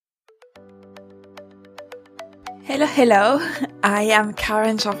Hello, hello. I am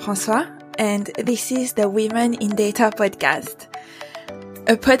Karen Jean-François, and this is the Women in Data podcast.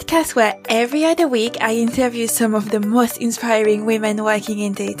 A podcast where every other week I interview some of the most inspiring women working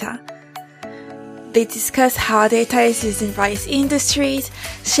in data. They discuss how data is used in various industries,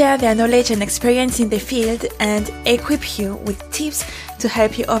 share their knowledge and experience in the field, and equip you with tips to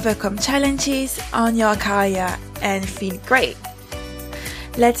help you overcome challenges on your career and feel great.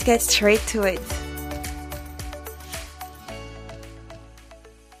 Let's get straight to it.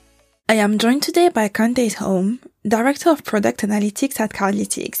 I am joined today by Candace Holm, Director of Product Analytics at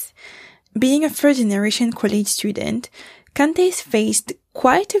Cardlytics. Being a first-generation college student, Candace faced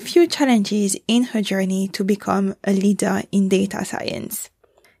quite a few challenges in her journey to become a leader in data science.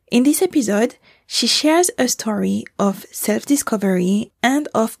 In this episode, she shares a story of self-discovery and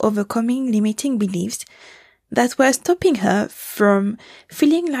of overcoming limiting beliefs that were stopping her from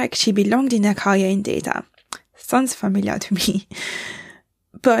feeling like she belonged in her career in data. Sounds familiar to me.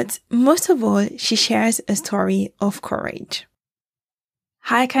 But most of all, she shares a story of courage.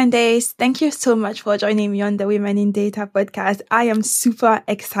 Hi, Candace. Thank you so much for joining me on the Women in Data podcast. I am super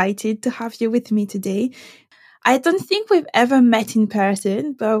excited to have you with me today. I don't think we've ever met in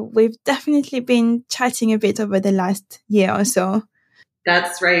person, but we've definitely been chatting a bit over the last year or so.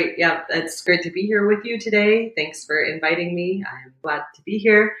 That's right. Yeah, it's great to be here with you today. Thanks for inviting me. I'm glad to be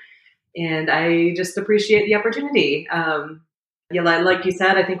here, and I just appreciate the opportunity. Yeah, like you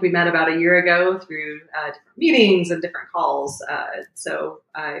said, I think we met about a year ago through different meetings and different calls. So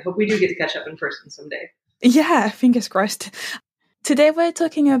I hope we do get to catch up in person someday. Yeah, fingers crossed. Today we're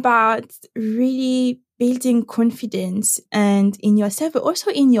talking about really building confidence and in yourself, but also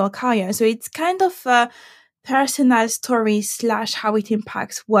in your career. So it's kind of a personal story / how it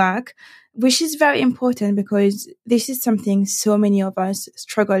impacts work, which is very important because this is something so many of us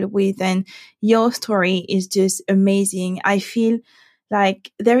struggle with, and your story is just amazing. I feel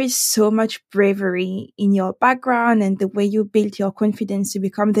like there is so much bravery in your background, and the way you built your confidence to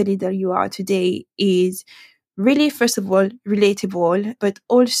become the leader you are today is really, first of all, relatable, but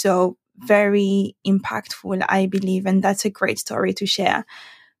also very impactful, I believe, and that's a great story to share.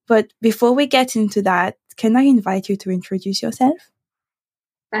 But before we get into that, can I invite you to introduce yourself?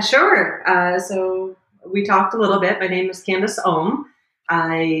 Sure. So we talked a little bit. My name is Candace Holm.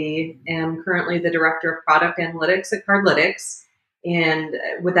 I am currently the Director of Product Analytics at Cardlytics. And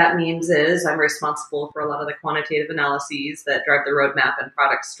what that means is I'm responsible for a lot of the quantitative analyses that drive the roadmap and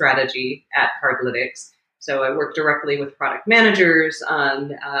product strategy at Cardlytics. So I work directly with product managers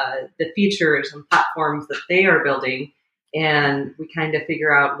on the features and platforms that they are building. And we kind of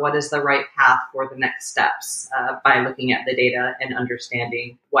figure out what is the right path for the next steps by looking at the data and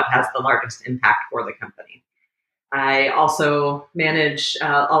understanding what has the largest impact for the company. I also manage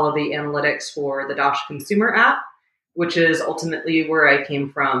all of the analytics for the Dosh consumer app, which is ultimately where I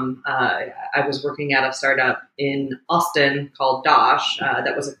came from. I was working at a startup in Austin called Dosh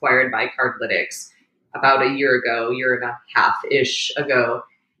that was acquired by Cardlytics about a year and a half-ish ago.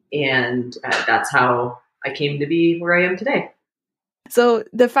 And that's how I came to be where I am today. So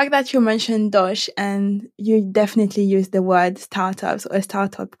the fact that you mentioned Dosh, and you definitely use the word startups, or a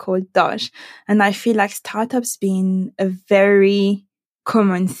startup called Dosh, and I feel like startups being a very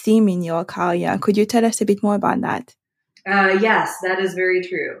common theme in your career. Could you tell us a bit more about that? Yes, that is very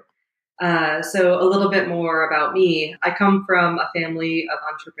true. So a little bit more about me. I come from a family of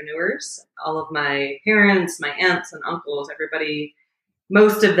entrepreneurs. All of my parents, my aunts and uncles, everybody,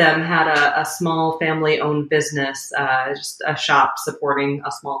 most of them had a small family-owned business, just a shop supporting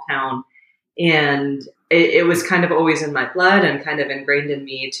a small town. And it was kind of always in my blood and kind of ingrained in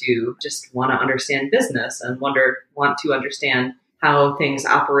me to just want to understand business and want to understand how things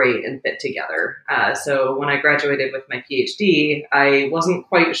operate and fit together. So when I graduated with my PhD, I wasn't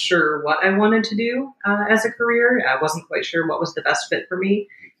quite sure what I wanted to do as a career. I wasn't quite sure what was the best fit for me.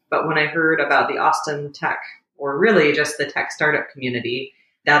 But when I heard about the Austin tech, or really just the tech startup community,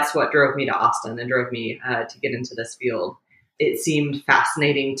 that's what drove me to Austin and drove me to get into this field. It seemed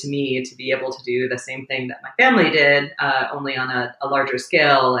fascinating to me to be able to do the same thing that my family did, only on a larger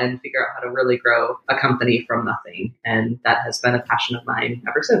scale, and figure out how to really grow a company from nothing. And that has been a passion of mine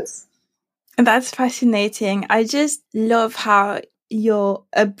ever since. That's fascinating. I just love how your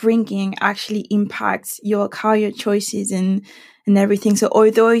upbringing actually impacts your career choices and everything. So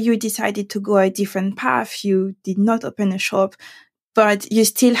although you decided to go a different path, you did not open a shop, but you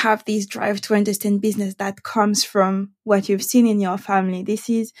still have this drive to understand business that comes from what you've seen in your family.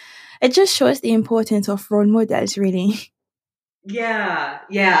 It just shows the importance of role models, really. Yeah,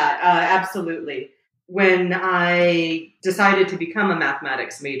 absolutely. When I decided to become a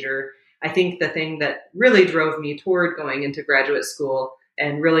mathematics major, I think the thing that really drove me toward going into graduate school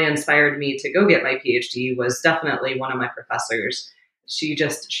and really inspired me to go get my PhD was definitely one of my professors. She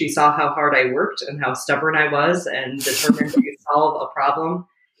saw how hard I worked and how stubborn I was and determined to solve a problem.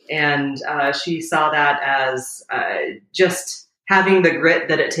 And she saw that as just having the grit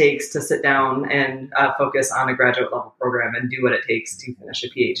that it takes to sit down and focus on a graduate level program and do what it takes to finish a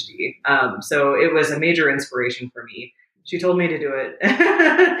PhD. So it was a major inspiration for me. She told me to do it.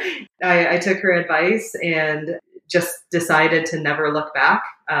 I took her advice and just decided to never look back.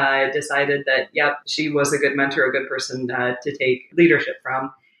 I decided that, she was a good mentor, a good person to take leadership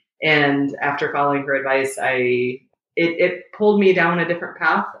from. And after following her advice, it pulled me down a different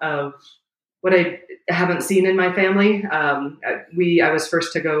path of what I haven't seen in my family. I was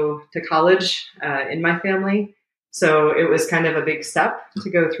first to go to college in my family. So it was kind of a big step to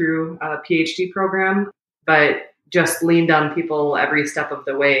go through a PhD program, but just leaned on people every step of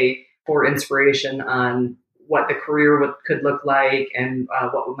the way for inspiration on what the career could look like and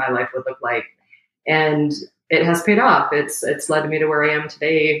what my life would look like. And it has paid off. It's led me to where I am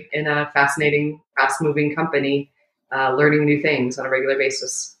today in a fascinating, fast-moving company, learning new things on a regular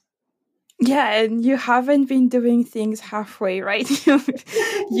basis. Yeah, and you haven't been doing things halfway, right?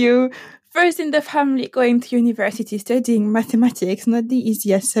 You first in the family going to university studying mathematics, not the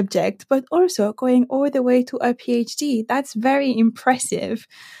easiest subject, but also going all the way to a PhD. That's very impressive.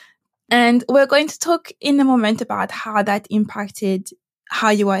 And we're going to talk in a moment about how that impacted how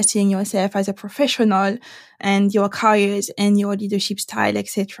you are seeing yourself as a professional and your careers and your leadership style,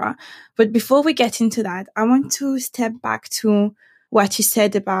 etc. But before we get into that, I want to step back to what you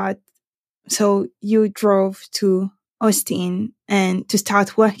said about, so you drove to Austin and to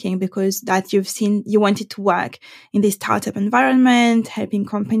start working because that you wanted to work in this startup environment, helping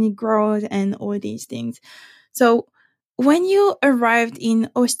company growth and all these things. So when you arrived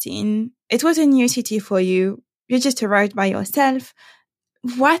in Austin, it was a new city for you. You just arrived by yourself.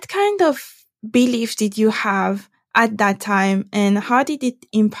 What kind of beliefs did you have at that time, and how did it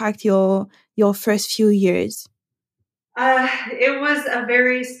impact your first few years? It was a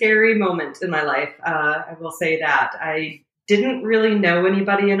very scary moment in my life. I will say that. I didn't really know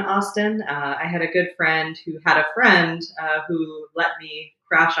anybody in Austin. I had a good friend who had a friend who let me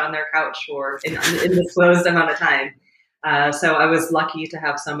crash on their couch for an undisclosed amount of time. So I was lucky to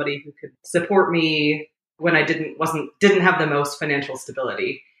have somebody who could support me when I didn't have the most financial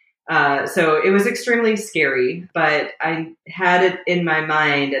stability. So it was extremely scary, but I had it in my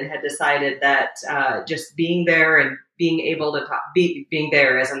mind and had decided that just being there and being able to being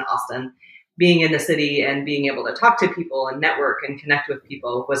there as in Austin, being in the city and being able to talk to people and network and connect with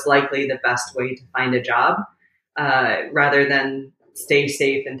people was likely the best way to find a job rather than stay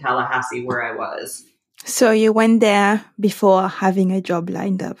safe in Tallahassee where I was. So you went there before having a job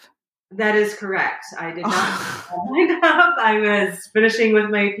lined up? That is correct. I did not line up. I was finishing with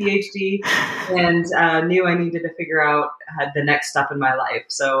my PhD and knew I needed to figure out the next step in my life.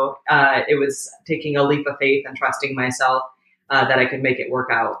 So it was taking a leap of faith and trusting myself that I could make it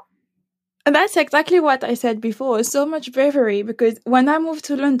work out. And that's exactly what I said before. So much bravery, because when I moved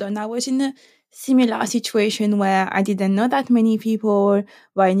to London, I was in a similar situation where I didn't know that many people,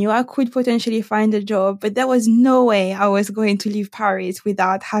 where I knew I could potentially find a job, but there was no way I was going to leave Paris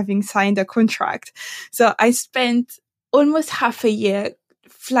without having signed a contract. So I spent almost half a year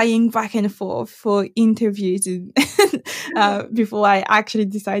flying back and forth for interviews before I actually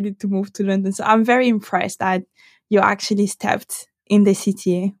decided to move to London. So I'm very impressed that you actually stepped in the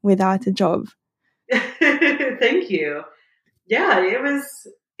city without a job. Thank you. Yeah,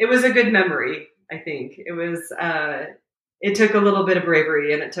 it was a good memory. I think it was. It took a little bit of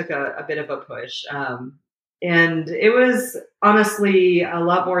bravery and it took a bit of a push. And it was honestly a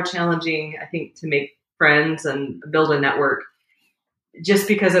lot more challenging, I think, to make friends and build a network just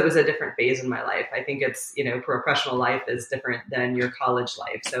because it was a different phase in my life. I think it's, professional life is different than your college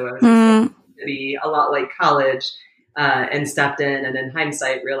life. So it was to be a lot like college. And stepped in and in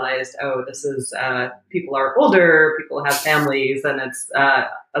hindsight realized, this is, people are older, people have families, and it's a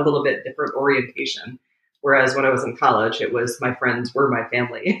little bit different orientation. Whereas when I was in college, it was my friends were my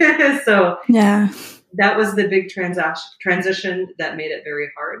family. So yeah, that was the big transition that made it very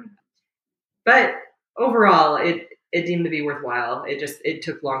hard. But overall, it deemed to be worthwhile. It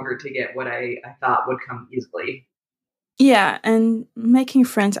took longer to get what I thought would come easily. Yeah, and making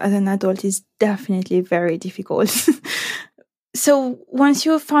friends as an adult is definitely very difficult. So once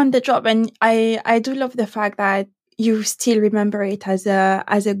you found the job, and I do love the fact that you still remember it as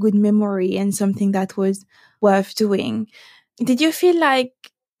a good memory and something that was worth doing. Did you feel like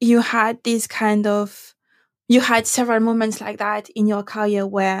you had this kind of you had several moments like that in your career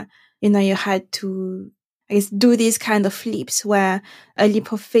where, you had to, I guess, do these kind of leaps, where a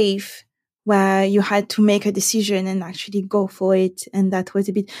leap of faith, where you had to make a decision and actually go for it. And that was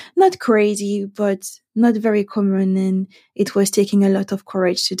a bit not crazy, but not very common. And it was taking a lot of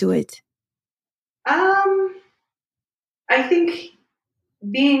courage to do it. I think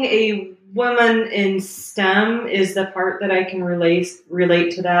being a woman in STEM is the part that I can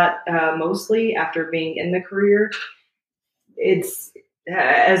relate to that mostly after being in the career. It's,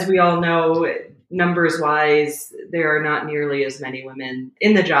 as we all know, numbers wise, there are not nearly as many women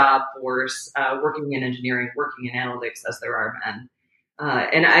in the job force working in engineering, working in analytics as there are men.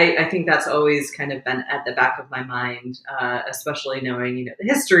 And I think that's always kind of been at the back of my mind, especially knowing the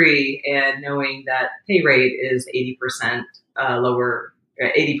history and knowing that pay rate is 80% lower.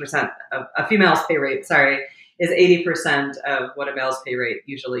 80% of a female's pay rate, is 80% of what a male's pay rate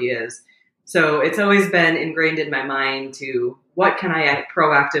usually is. So it's always been ingrained in my mind to what can I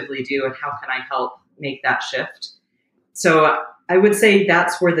proactively do and how can I help make that shift? So I would say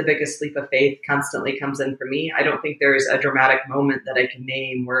that's where the biggest leap of faith constantly comes in for me. I don't think there's a dramatic moment that I can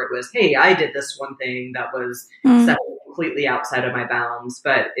name where it was, hey, I did this one thing that was set completely outside of my bounds.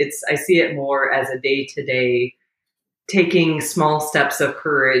 But I see it more as a day-to-day taking small steps of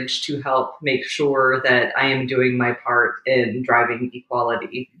courage to help make sure that I am doing my part in driving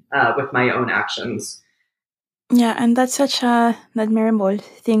equality with my own actions. Yeah, and that's such an admirable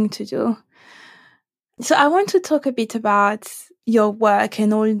thing to do. So I want to talk a bit about your work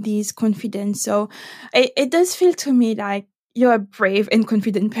and all these confidence. So it does feel to me like you're a brave and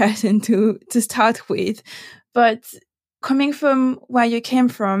confident person to start with. But coming from where you came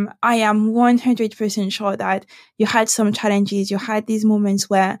from, I am 100% sure that you had some challenges. You had these moments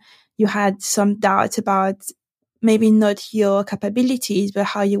where you had some doubts about maybe not your capabilities, but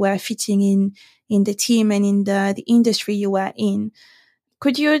how you were fitting in the team and in the industry you were in.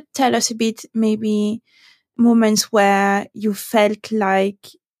 Could you tell us a bit, maybe moments where you felt like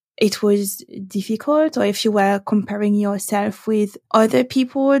it was difficult, or if you were comparing yourself with other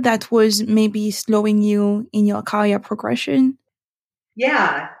people, that was maybe slowing you in your career progression?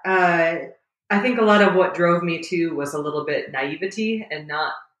 Yeah. I think a lot of what drove me to was a little bit naivety and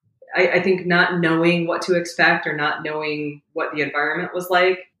I think not knowing what to expect or not knowing what the environment was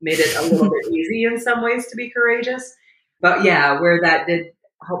like made it a little bit easy in some ways to be courageous. But yeah, where that did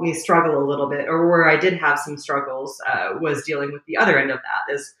help me struggle a little bit, or where I did have some struggles, was dealing with the other end of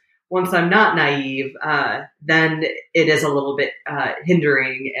that. Is once I'm not naive, then it is a little bit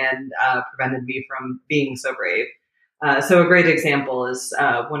hindering and prevented me from being so brave. So a great example is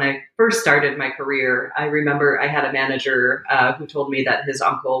when I first started my career, I remember I had a manager who told me that his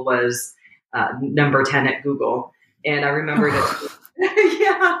uncle was number 10 at Google. And I remember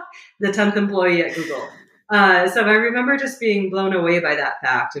that, the 10th employee at Google. So I remember just being blown away by that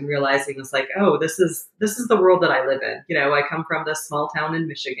fact and realizing it's like, oh, this is the world that I live in. I come from this small town in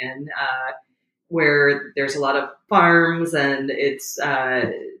Michigan where there's a lot of farms and it's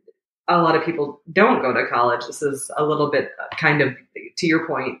a lot of people don't go to college. This is a little bit kind of, to your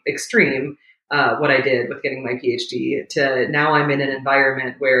point, extreme, what I did with getting my PhD, to now I'm in an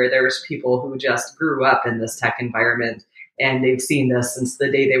environment where there's people who just grew up in this tech environment and they've seen this since the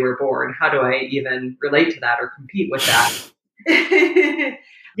day they were born. How do I even relate to that or compete with that?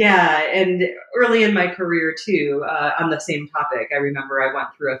 Yeah. And early in my career too, on the same topic, I remember I went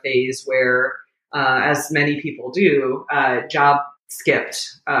through a phase where, as many people do, job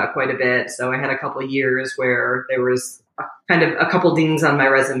skipped quite a bit. So I had a couple of years where there was kind of a couple dings on my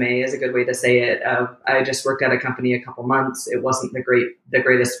resume is a good way to say it. I just worked at a company a couple months. It wasn't the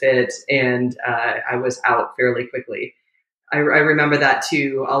greatest fit. And I was out fairly quickly. I remember that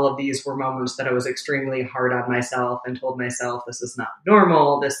too. All of these were moments that I was extremely hard on myself and told myself, this is not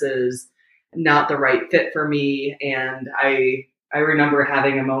normal. This is not the right fit for me. And I remember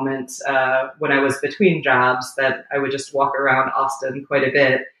having a moment when I was between jobs that I would just walk around Austin quite a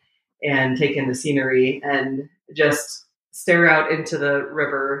bit and take in the scenery and just stare out into the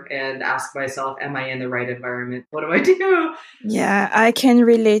river and ask myself, am I in the right environment? What do I do? Yeah, I can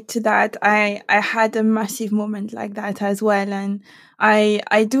relate to that. I had a massive moment like that as well. And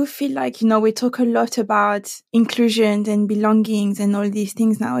I do feel like, we talk a lot about inclusion and belongings and all these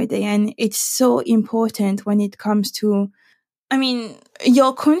things nowadays. And it's so important when it comes to,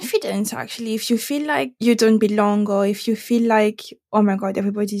 your confidence, actually. If you feel like you don't belong, or if you feel like, oh my God,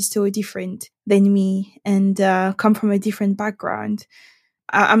 everybody's so different than me and come from a different background.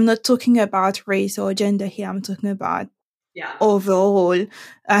 I'm not talking about race or gender here. I'm talking about overall,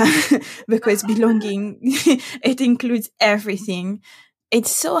 because belonging, it includes everything.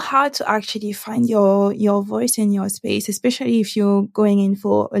 it's so hard to actually find your voice in your space, especially if you're going in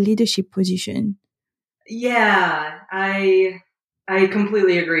for a leadership position. Yeah, I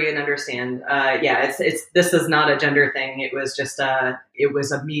completely agree and understand. Yeah, it's this is not a gender thing. It was just it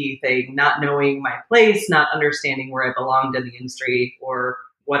was a me thing, not knowing my place, not understanding where I belonged in the industry or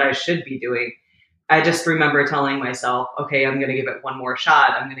what I should be doing. I just remember telling myself, okay, I'm going to give it one more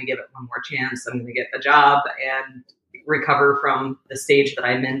shot. I'm going to give it one more chance. I'm going to get the job and recover from the stage that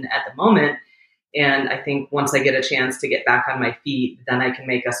I'm in at the moment. And I think once I get a chance to get back on my feet, then I can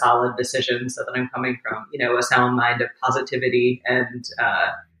make a solid decision so that I'm coming from, a sound mind of positivity and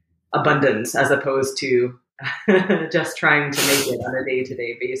abundance as opposed to just trying to make it on a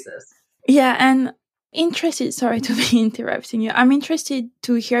day-to-day basis. Yeah, and interested, sorry to be interrupting you. I'm interested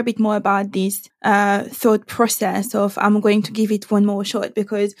to hear a bit more about this thought process of I'm going to give it one more shot,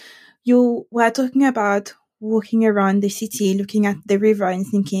 because you were talking about walking around the city, looking at the river and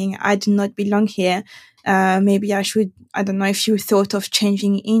thinking, I do not belong here. Maybe I should, I don't know if you thought of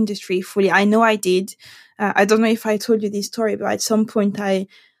changing industry fully. I know I did. I don't know if I told you this story, but at some point I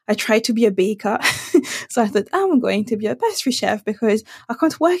tried to be a baker. So I thought, I'm going to be a pastry chef because I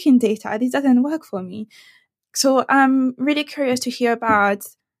can't work in data. This doesn't work for me. So I'm really curious to hear about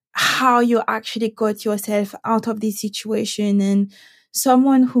how you actually got yourself out of this situation, and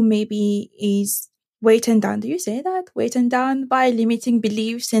someone who maybe is weighted down. Do you say that? Weighted down by limiting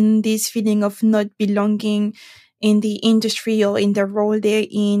beliefs and this feeling of not belonging in the industry or in the role they're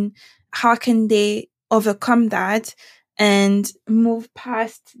in. How can they overcome that and move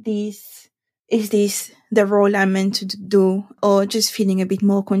past this? Is this the role I'm meant to do, or just feeling a bit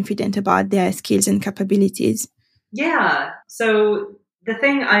more confident about their skills and capabilities? Yeah. So the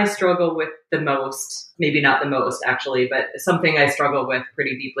thing I struggle with the most, maybe not the most actually, but something I struggle with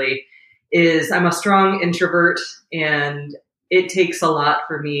pretty deeply is I'm a strong introvert, and it takes a lot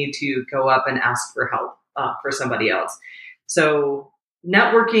for me to go up and ask for help for somebody else. So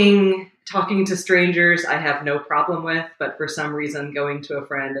networking, talking to strangers, I have no problem with, but for some reason going to a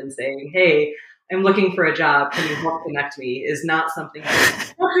friend and saying, hey, I'm looking for a job, can you help connect me, is not something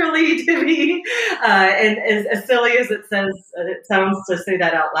that's naturally to me. And as silly as it sounds to say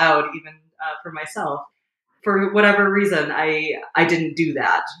that out loud, even for myself, for whatever reason, I didn't do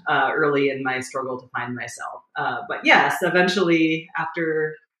that early in my struggle to find myself. But yes, eventually,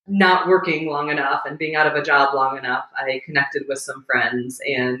 after not working long enough and being out of a job long enough, I connected with some friends,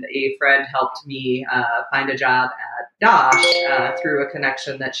 and a friend helped me find a job at Dosh through a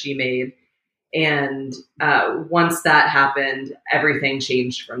connection that she made. And once that happened, everything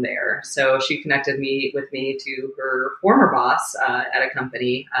changed from there. So she connected with me to her former boss at a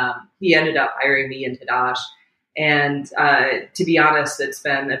company. He ended up hiring me into Dosh. And to be honest, it's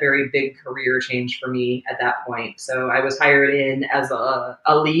been a very big career change for me at that point. So I was hired in as a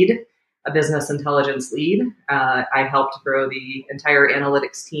lead, a business intelligence lead. I helped grow the entire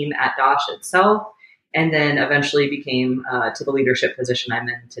analytics team at Dosh itself, and then eventually became to the leadership position I'm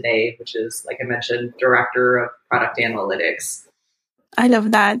in today, which is, like I mentioned, Director of Product Analytics. I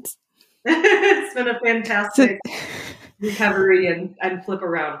love that. It's been a fantastic recovery and flip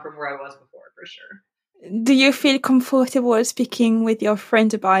around from where I was before, for sure. Do you feel comfortable speaking with your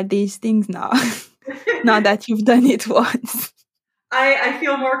friend about these things now? Now that you've done it once? I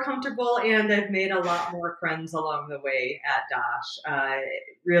feel more comfortable, and I've made a lot more friends along the way at Dosh.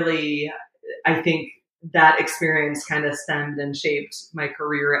 Really, I think that experience kind of stemmed and shaped my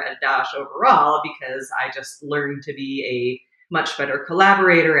career at Dosh overall, because I just learned to be a much better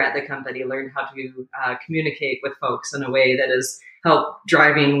collaborator at the company, learned how to communicate with folks in a way that is help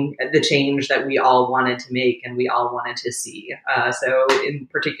driving the change that we all wanted to make and we all wanted to see. So in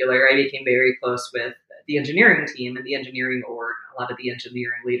particular, I became very close with the engineering team and the engineering org, a lot of the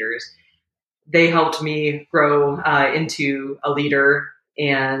engineering leaders. They helped me grow into a leader,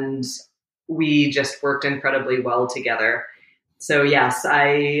 and we just worked incredibly well together. So yes,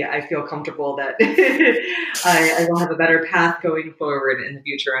 I feel comfortable that I will have a better path going forward in the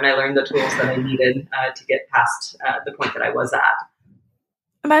future, and I learned the tools that I needed to get past the point that I was at.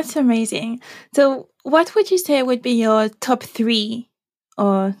 That's amazing. So what would you say would be your top 3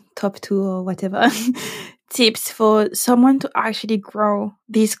 or top 2 or whatever tips for someone to actually grow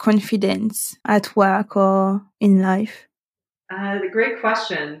this confidence at work or in life? Great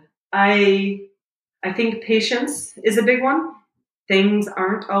question. I think patience is a big one. Things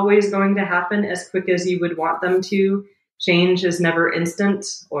aren't always going to happen as quick as you would want them to. Change is never instant,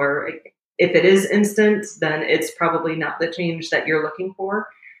 or if it is instant, then it's probably not the change that you're looking for.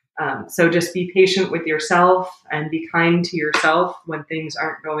 So just be patient with yourself and be kind to yourself when things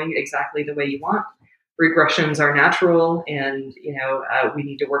aren't going exactly the way you want. regressions are natural, and we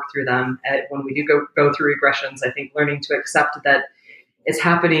need to work through them. When we do go through regressions, I think learning to accept that it's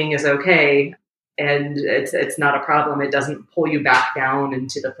happening is okay, and it's not a problem. It doesn't pull you back down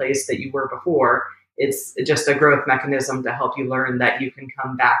into the place that you were before. It's just a growth mechanism to help you learn that you can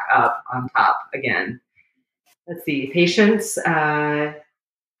come back up on top again. Let's see, patience, courage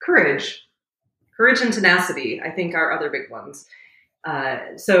and tenacity, I think, are other big ones.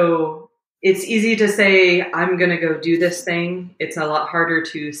 So it's easy to say, I'm going to go do this thing. It's a lot harder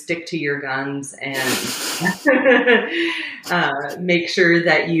to stick to your guns and make sure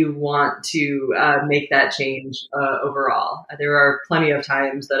that you want to make that change overall. There are plenty of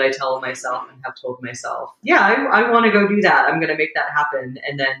times that I tell myself and have told myself, yeah, I want to go do that. I'm going to make that happen.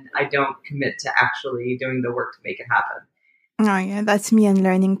 And then I don't commit to actually doing the work to make it happen. Oh, yeah, that's me and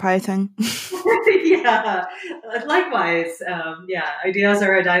learning Python. Yeah, likewise. Ideas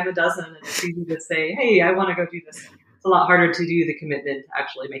are a dime a dozen, and it's easy to say, hey, I want to go do this. It's a lot harder to do the commitment to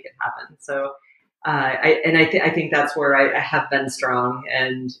actually make it happen. So I think that's where I have been strong,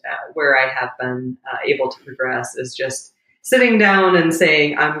 and where I have been able to progress is just sitting down and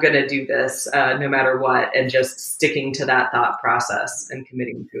saying, I'm going to do this no matter what, and just sticking to that thought process and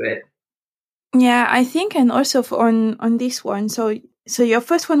committing to it. Yeah, I think, and also on this one, so your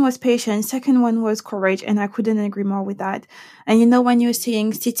first one was patience, second one was courage, and I couldn't agree more with that. And when you're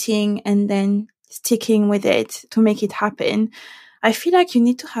saying sitting and then sticking with it to make it happen, I feel like you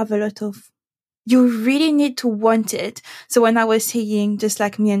need to have you really need to want it. So when I was saying, just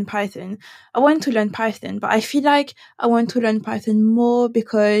like me and Python, I want to learn Python, but I feel like I want to learn Python more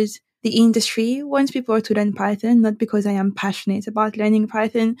because the industry wants people to learn Python, not because I am passionate about learning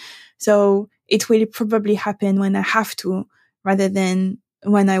Python. So it will probably happen when I have to, rather than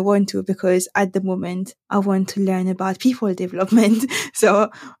when I want to, because at the moment I want to learn about people development.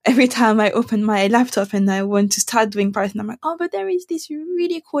 So every time I open my laptop and I want to start doing Python, I'm like, oh, but there is this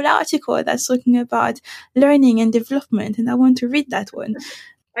really cool article that's talking about learning and development, and I want to read that one.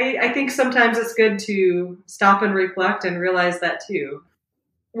 I think sometimes it's good to stop and reflect and realize that too.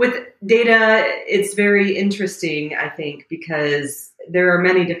 With data, it's very interesting, I think, because there are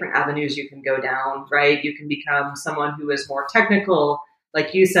many different avenues you can go down, right? You can become someone who is more technical,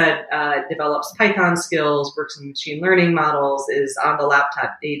 like you said, develops Python skills, works in machine learning models, is on the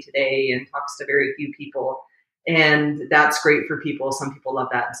laptop day to day and talks to very few people. And that's great for people. Some people love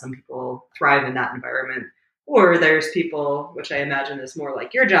that, and some people thrive in that environment. Or there's people, which I imagine is more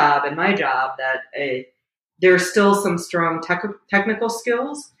like your job and my job, that there's still some strong technical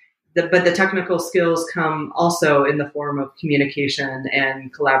skills, but the technical skills come also in the form of communication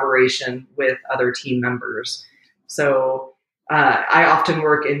and collaboration with other team members. So I often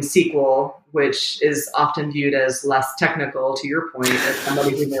work in SQL, which is often viewed as less technical, to your point, as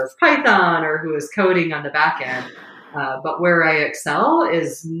somebody who knows Python or who is coding on the back end. But where I excel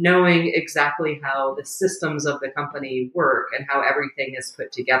is knowing exactly how the systems of the company work and how everything is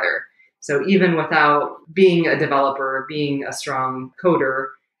put together. So even without being a developer, being a strong coder,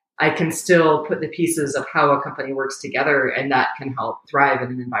 I can still put the pieces of how a company works together, and that can help thrive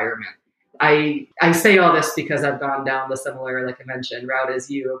in an environment. I say all this because I've gone down the similar, like I mentioned, route as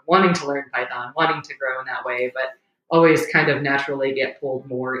you, of wanting to learn Python, wanting to grow in that way, but always kind of naturally get pulled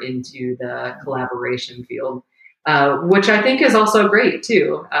more into the collaboration field. Which I think is also great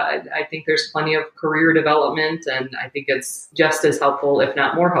too. I think there's plenty of career development, and I think it's just as helpful, if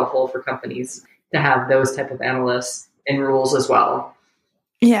not more helpful, for companies to have those type of analysts and rules as well.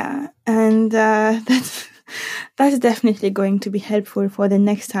 Yeah, and that's definitely going to be helpful for the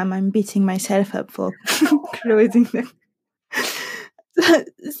next time I'm beating myself up for closing them.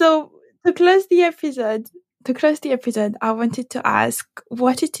 So to close the episode, I wanted to ask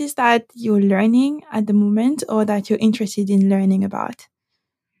what it is that you're learning at the moment, or that you're interested in learning about.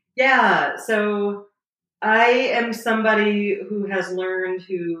 Yeah, so I am somebody who has learned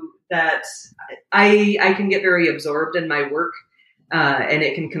that I can get very absorbed in my work, and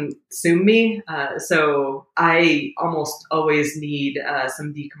it can consume me. So I almost always need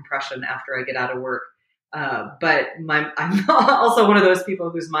some decompression after I get out of work. But I'm also one of those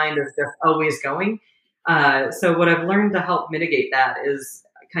people whose mind is just always going. So what I've learned to help mitigate that is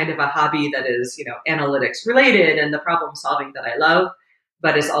kind of a hobby that is, analytics related and the problem solving that I love,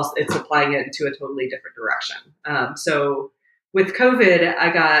 but it's applying it into a totally different direction. So with COVID,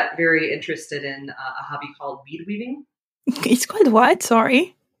 I got very interested in a hobby called bead weaving. It's called what?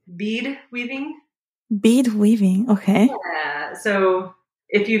 Sorry. Bead weaving. Bead weaving. Okay. Yeah. So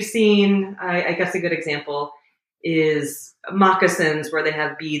if you've seen, I guess a good example is moccasins where they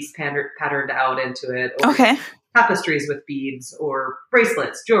have beads patterned out into it. Or tapestries with beads, or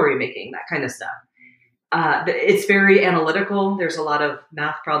bracelets, jewelry making, that kind of stuff. It's very analytical. There's a lot of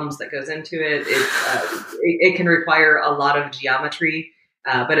math problems that goes into it. It can require a lot of geometry,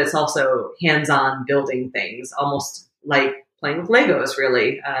 but it's also hands-on building things, almost like playing with Legos,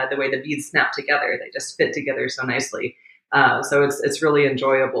 really. The way the beads snap together, they just fit together so nicely. So it's really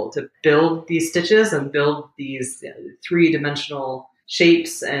enjoyable to build these stitches and build these three-dimensional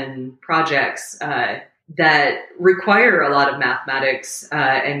shapes and projects that require a lot of mathematics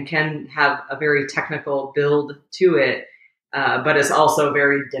and can have a very technical build to it, but it's also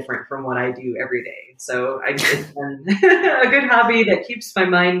very different from what I do every day. So it's been a good hobby that keeps my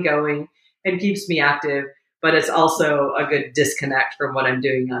mind going and keeps me active, but it's also a good disconnect from what I'm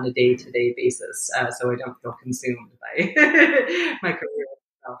doing on a day-to-day basis, so I don't feel consumed by my career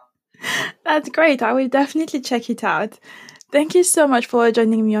itself. That's great. I will definitely check it out. Thank you so much for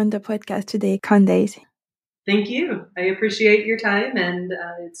joining me on the podcast today, Candace. Thank you. I appreciate your time, and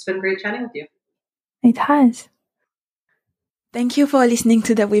it's been great chatting with you. It has. Thank you for listening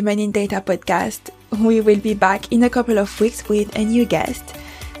to the Women in Data podcast. We will be back in a couple of weeks with a new guest.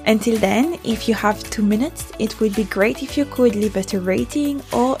 Until then, if you have 2 minutes, it would be great if you could leave us a rating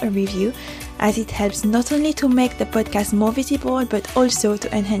or a review, as it helps not only to make the podcast more visible, but also to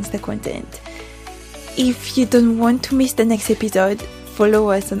enhance the content. If you don't want to miss the next episode,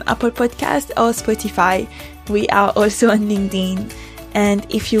 follow us on Apple Podcasts or Spotify. We are also on LinkedIn. And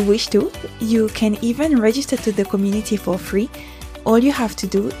if you wish to, you can even register to the community for free. All you have to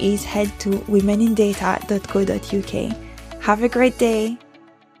do is head to womenindata.co.uk. Have a great day.